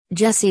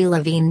Jesse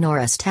Levine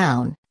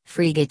Norristown,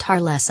 free guitar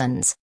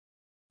lessons.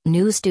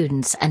 New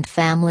students and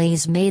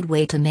families made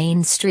way to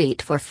Main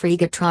Street for free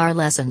guitar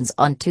lessons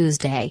on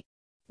Tuesday.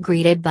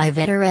 Greeted by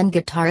veteran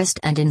guitarist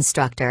and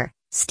instructor,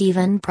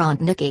 Stephen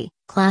Prontnicki,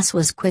 class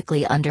was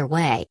quickly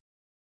underway.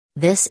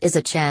 This is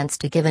a chance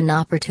to give an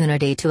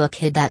opportunity to a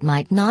kid that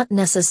might not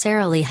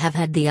necessarily have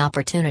had the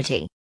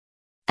opportunity.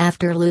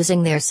 After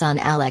losing their son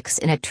Alex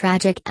in a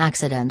tragic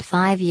accident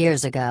 5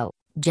 years ago,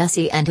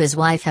 Jesse and his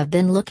wife have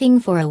been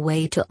looking for a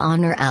way to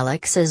honor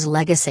Alex's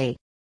legacy.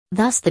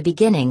 Thus the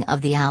beginning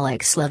of the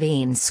Alex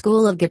Levine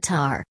School of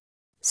Guitar.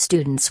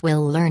 Students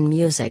will learn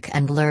music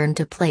and learn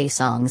to play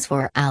songs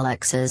for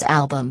Alex's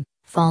album,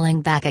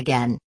 Falling Back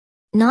Again.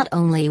 Not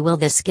only will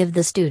this give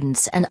the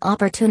students an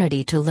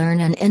opportunity to learn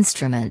an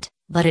instrument,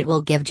 but it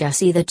will give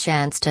Jesse the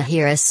chance to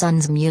hear his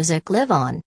son's music live on.